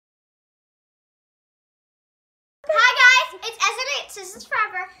rock, scissors,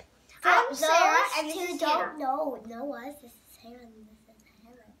 forever. I'm Sarah, and this is Hannah. No, us. This is Sarah, and this is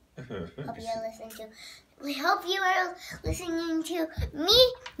Hannah. Hope you're listening to. We hope you are listening to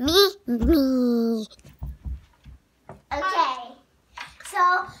me. Okay. So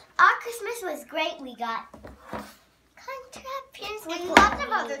our Christmas was great. We got contraptions And lots of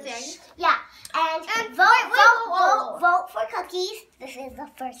other things. Yeah. And vote for cookies. This is the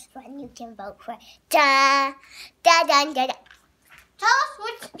first one you can vote for. Da. Tell us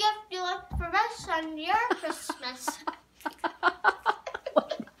which gift you like for best on your Christmas.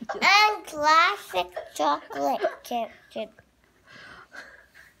 And classic chocolate chip.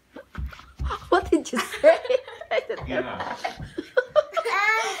 What did you say? And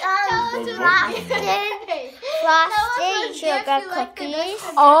frosted sugar cookies.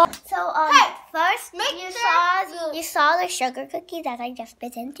 Oh. So first you saw the sugar cookie that I just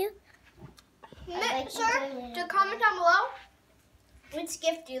bit into. Make sure to comment down below which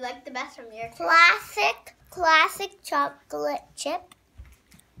gift you like the best from your Classic chocolate chip.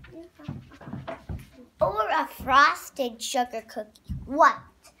 Or a frosted sugar cookie. What?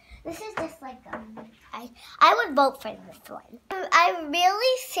 This is just like I would vote for this one. I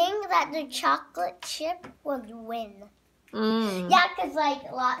really think that the chocolate chip would win. Yeah, because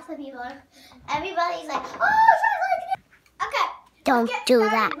like lots of people, everybody's like, oh, chocolate. Okay. Don't do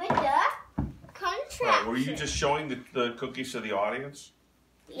that. With the contraption. Were you just showing the cookies to the audience?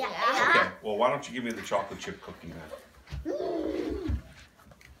 Yeah. Okay. Well, why don't you give me the chocolate chip cookie then?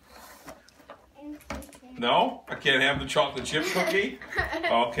 No? I can't have the chocolate chip cookie?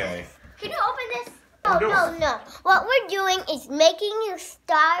 Okay. Can you open this? No. What we're doing is making you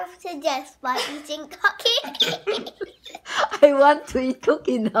starve to death by eating cookie. I want to eat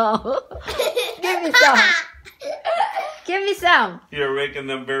cookie now. Give me some. Give me some. You're making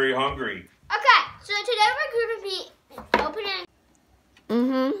them very hungry. Okay, so today we're going to be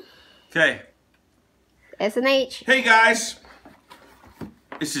opening. Okay. S&H. Hey guys.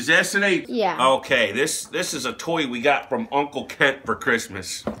 This is S&H. Yeah. Okay, this is a toy we got from Uncle Kent for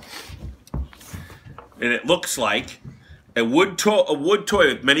Christmas. And it looks like a wood toy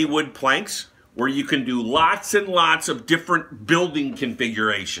with many wood planks where you can do lots and lots of different building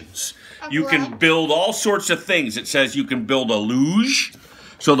configurations. You can build all sorts of things. It says you can build a luge.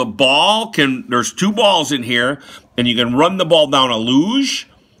 So the ball there's two balls in here, and you can run the ball down a luge.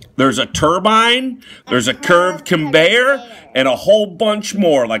 There's a turbine, there's a curved conveyor, and a whole bunch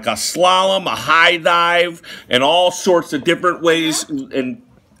more, like a slalom, a high dive, and all sorts of different ways, and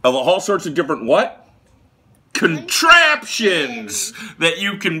all sorts of different what? Contraptions that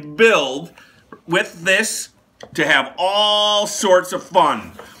you can build with this to have all sorts of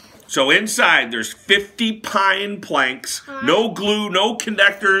fun. So inside there's 50 pine planks, no glue, no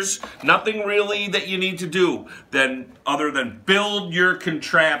connectors, nothing really that you need to do other than build your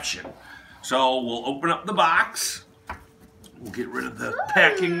contraption. So we'll open up the box. We'll get rid of the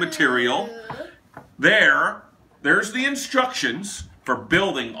packing material. There's the instructions for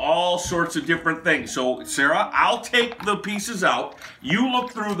building all sorts of different things. So Sarah, I'll take the pieces out. You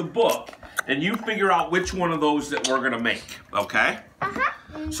look through the book and you figure out which one of those that we're gonna make, okay?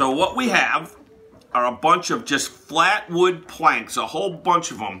 So what we have are a bunch of just flat wood planks, a whole bunch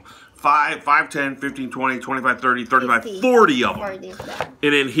of them. 5, 10, 15, 20, 25, 30, 35, 40 of them.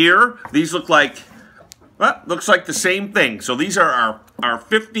 And in here, these look like, looks like the same thing. So these are our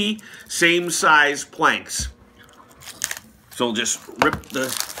 50 same size planks. So we'll just rip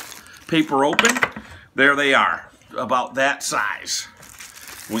the paper open. There they are, about that size.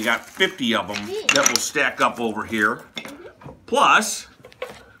 We got 50 of them that will stack up over here. Plus,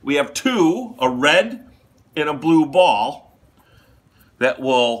 we have two, a red and a blue ball, that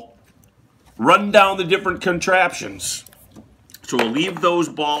will run down the different contraptions. So we'll leave those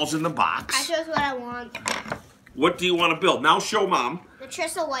balls in the box. I chose what I want. What do you want to build? Now show Mom. The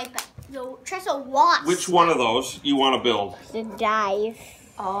Trestle Wipeout. The Trestle Washout. Which one of those you want to build? The dive.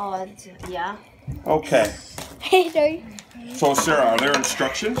 Oh, yeah. Okay. So Sarah, are there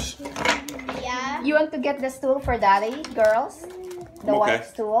instructions? Yeah. You want to get the stool for Daddy, girls? The white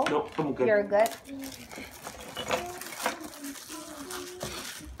stool? No, I'm okay. You're good.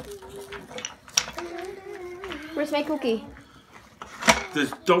 Where's my cookie?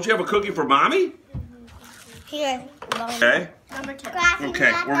 Don't you have a cookie for Mommy? Here. Okay. Number 2.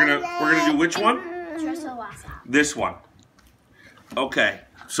 Okay. We're gonna do which one? Trestle Washout. This one. Okay.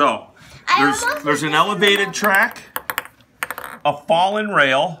 So there's an elevated track, a fallen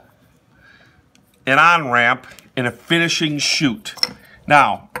rail, an on-ramp, and a finishing chute.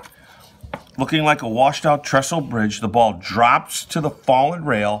 Now, looking like a washed-out trestle bridge, the ball drops to the fallen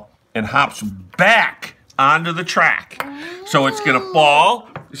rail and hops back onto the track. So it's going to fall,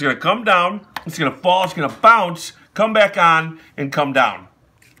 it's going to come down, it's going to fall, it's going to bounce, come back on, and come down.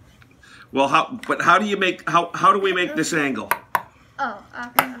 Well, how do you make, how do we make this angle? Oh,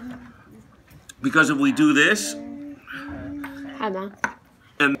 okay. Because if we do this,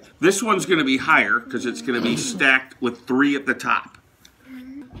 and this one's going to be higher because it's going to be stacked with 3 at the top.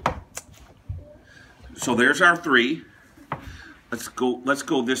 So there's our 3. Let's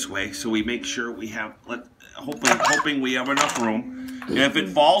go this way so we make sure we have, hoping we have enough room. And if it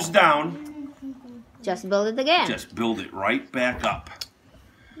falls down, Just build it again. just build it right back up.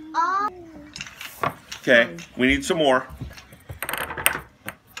 Okay, we need some more.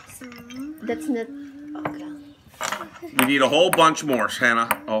 That's not... Okay. We need a whole bunch more,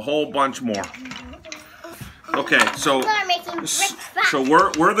 Hannah. A whole bunch more. Okay, so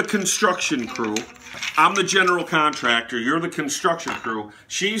we're the construction crew. I'm the general contractor. You're the construction crew.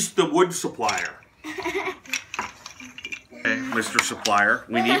 She's the wood supplier. Okay, Mr. Supplier,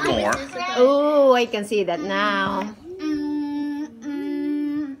 we need more. Oh, I can see that now.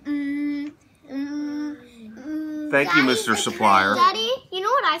 Thank you, Mr. Supplier. Daddy, you know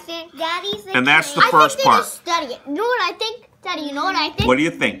what I think? Daddy thinks. And that's the first part. Daddy, you know what I think? Daddy, you know what I think? What do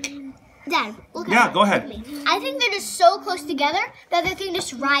you think? Dad, look at Yeah, me. go ahead. I think they're just so close together that the thing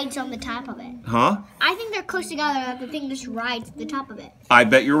just rides on the top of it. Huh? I think they're close together that the thing just rides at the top of it. I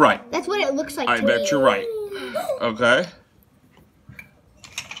bet you're right. That's what it looks like I to bet me. you're right. Okay.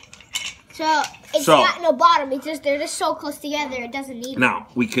 So it's got no bottom. It's just they're just so close together. It doesn't need. Now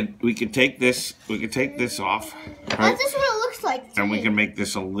we could take this. We could take this off. Right? That's just what it looks like. To And we me. can make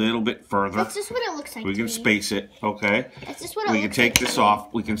this a little bit further. That's just what it looks like. We to can me. space it. Okay. That's just what it We can looks take like this to me.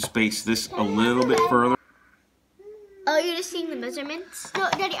 off. We can space this a little bit further. Oh, you're just seeing the measurements? No,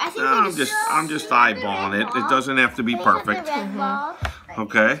 Daddy, I think I'm just eyeballing it. It doesn't have to be perfect.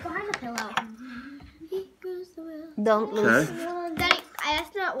 Okay. Behind the pillow. Don't lose. Okay. Daddy,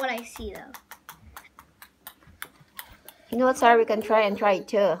 that's not what I see though. You know what, Sarah? We can try it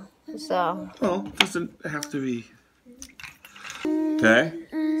too. So, Well, it doesn't have to be. Okay.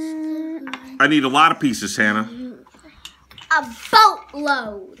 I need a lot of pieces, Hannah. A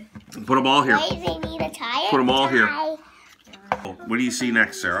boatload. Put them all here. They need a tire. Put them all here. What do you see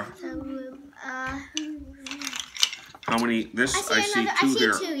next, Sarah? How many? This I see another. 2 I see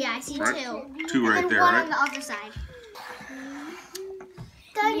here. 2. Yeah, I see Right? 2. 2 right and there, one right? on the other side.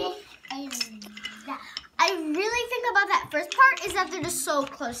 Daddy, I really think about that first part is that they're just so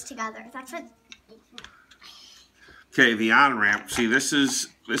close together. That's what. Okay, the on ramp. See, this is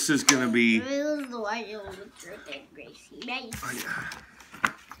gonna be.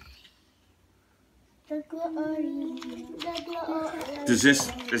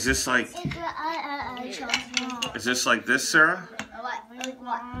 Is this like this, Sarah?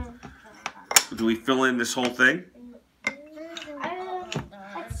 Do we fill in this whole thing?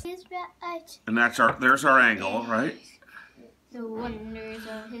 And there's our angle, right? The wonders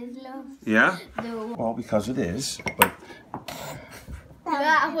of his love. Yeah? Well, because it is, but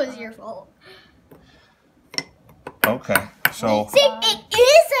That was your fault. okay. So See, it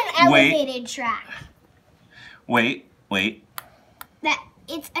is an elevated track. wait. That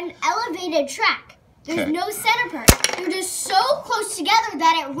it's an elevated track. There's Okay. no center part. They're just so close together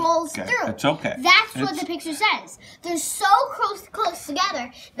that it rolls Okay, through. it's okay. That's what the picture says. They're so close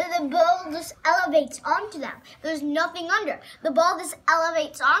together that the ball just elevates onto them. There's nothing under. The ball just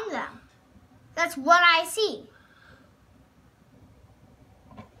elevates onto them. That's what I see.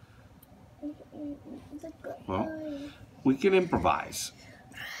 Well, we can improvise.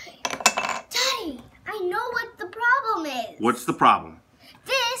 Daddy, I know what the problem is. What's the problem?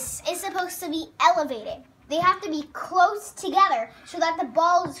 This is supposed to be elevated. They have to be close together so that the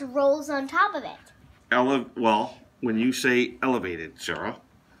ball just rolls on top of it. Well, when you say elevated, Sarah,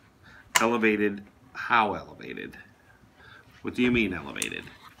 elevated, how elevated? What do you mean elevated?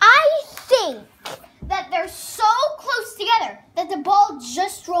 I think that they're so close together that the ball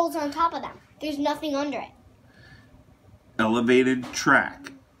just rolls on top of them. There's nothing under it. Elevated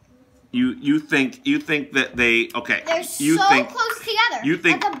track. You think that they okay? They're you so think, close together you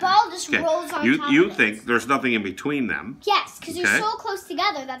think that the ball just okay, rolls on top you of it. think there's nothing in between them. Yes, because Okay. they're so close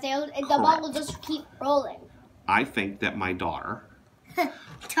together that the ball will just keep rolling. I think that my daughter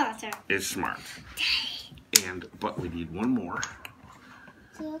Daughter. is smart. But we need one more.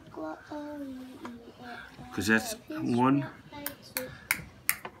 Because that's one.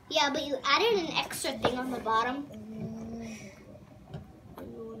 Yeah, but you added an extra thing on the bottom.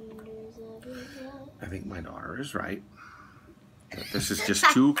 I think my daughter is right. That this is just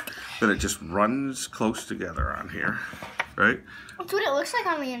that it just runs close together on here. right? That's what it looks like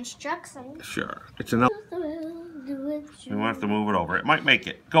on the instructions. Sure. It's enough. You want to move it over. It might make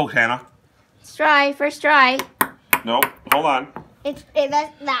it. Go, Hannah. Let's try. First try. No, hold on. That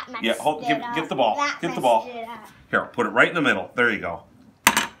messed Yeah, hold. Get the ball. Get the ball. Here, put it right in the middle. There you go.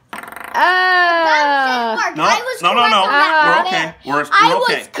 Oh. No, no. We're okay. We're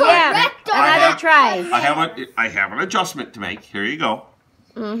okay. Yeah. Another try. I have an adjustment to make. Here you go.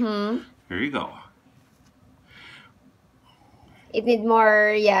 Mm-hmm. Here you go. It needs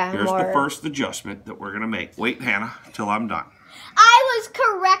more, yeah. Here's more. the first adjustment that we're gonna make. Wait, Hannah, till I'm done. I was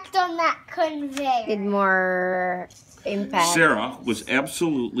correct on that conveyor. Need more impact. Sarah was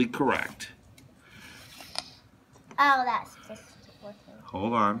absolutely correct. Oh, that's just working.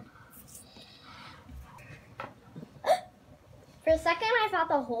 Hold on. For a second, I thought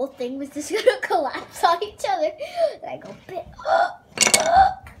the whole thing was just gonna collapse on each other. And I go,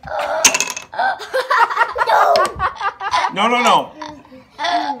 No.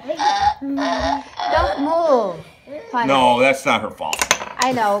 Don't move. Honey. No, that's not her fault.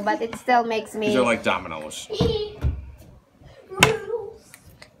 I know, but it still makes me... These are like dominoes. He rules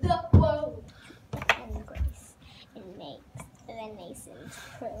the world. And grace and makes the nations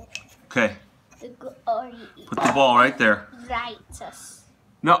prove Okay, the glory put the ball right there. righteous.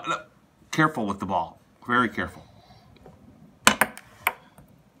 No. Careful with the ball. Very careful.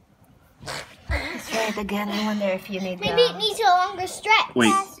 Let's try it again. I wonder if you need Maybe it needs a longer stretch.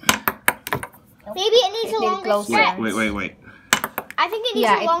 Wait. Maybe it needs a longer closer. stretch. Wait. I think it needs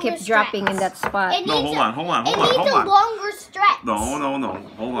Yeah, a it longer keeps stretch. dropping in that spot. It No, needs hold on. It needs a longer stretch. No.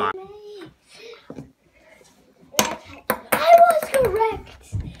 Hold on. I was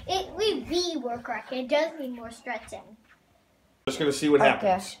correct. We were correct. It does need more stretching. Just gonna see what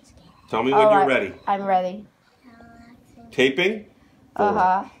happens. Okay. Tell me when you're ready. I'm ready. Taping. 4,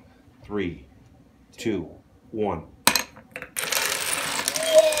 Uh-huh. 3, 2, 1.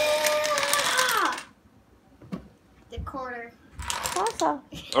 Yeah! The corner. Awesome.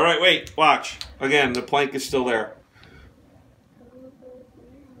 All right, wait. Watch. Again, the plank is still there.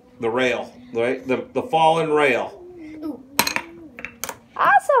 The rail, right? The fallen rail.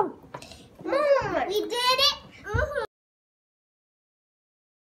 Awesome. We did it.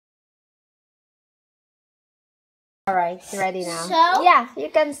 All right, it's ready now. So? Yeah, you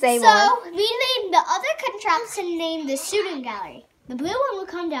can say more. So we named the other contraption named the shooting gallery. The blue one will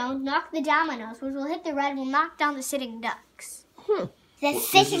come down, knock the dominoes, which will hit the red, will knock down the sitting ducks.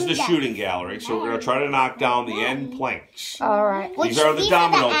 This is the shooting gallery, so we're going to try to knock down the end planks. All right. These are the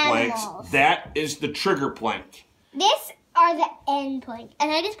domino planks. animals. That is the trigger plank. This are the end plank.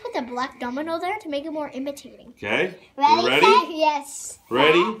 And I just put the black domino there to make it more imitating. Okay? Ready? You ready? Set? Yes.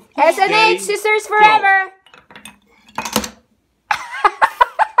 Ready? S&H, Steady, scissors forever.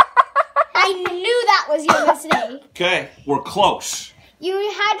 I knew that was your mistake. Okay, we're close. You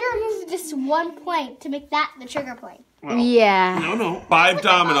had to remove this one plank to make that the trigger plank. Yeah. No. 5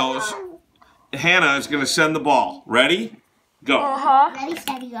 dominoes. Hannah is going to send the ball. Ready? Go. Uh-huh. Ready,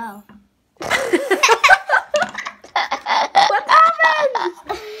 steady, go. What happened?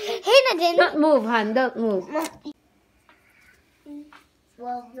 Hannah didn't. Don't move, hon. Don't move.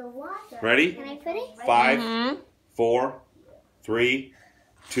 Well, the water. Ready? Can I put it? 5, 4, 3,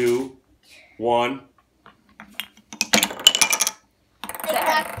 2, 1. I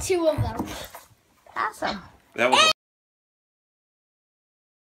got 2 of them. Awesome. That was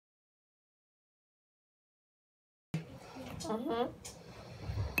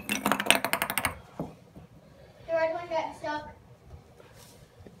The red one got stuck.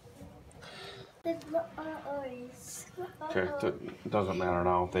 okay. It doesn't matter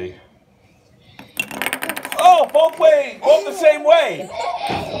now. They. Oh, both ways. Both the same way.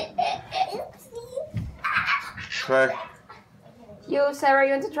 Okay. You, Sarah,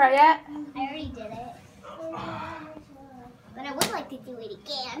 you want to try it? I already did it. But I would like to do it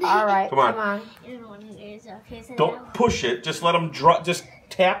again. All right. Come on. I don't want to do it. Okay, so Don't push it. Just let them drop. Just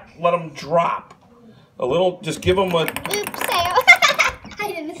tap. Let them drop. A little. Just give them a. Oops,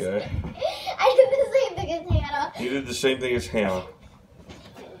 I did the Okay. same thing as Hannah. You did the same thing as Hannah.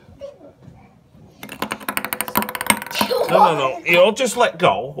 No. You'll just let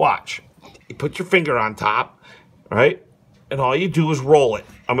go. Watch. You put your finger on top, right? And all you do is roll it.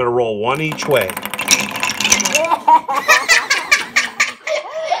 I'm going to roll one each way.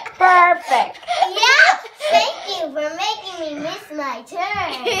 Perfect. Yeah, thank you for making me miss my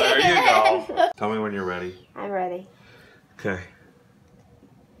turn. There you go. Tell me when you're ready. I'm ready. Okay.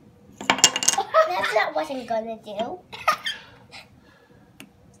 That's not what I'm gonna do.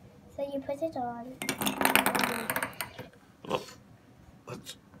 So you put it on.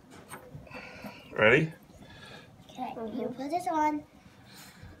 Let's. Ready? Okay. You put it on,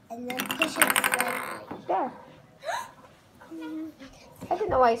 and then push it slightly. There. I don't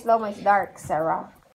know why it's low, it's dark, Sarah.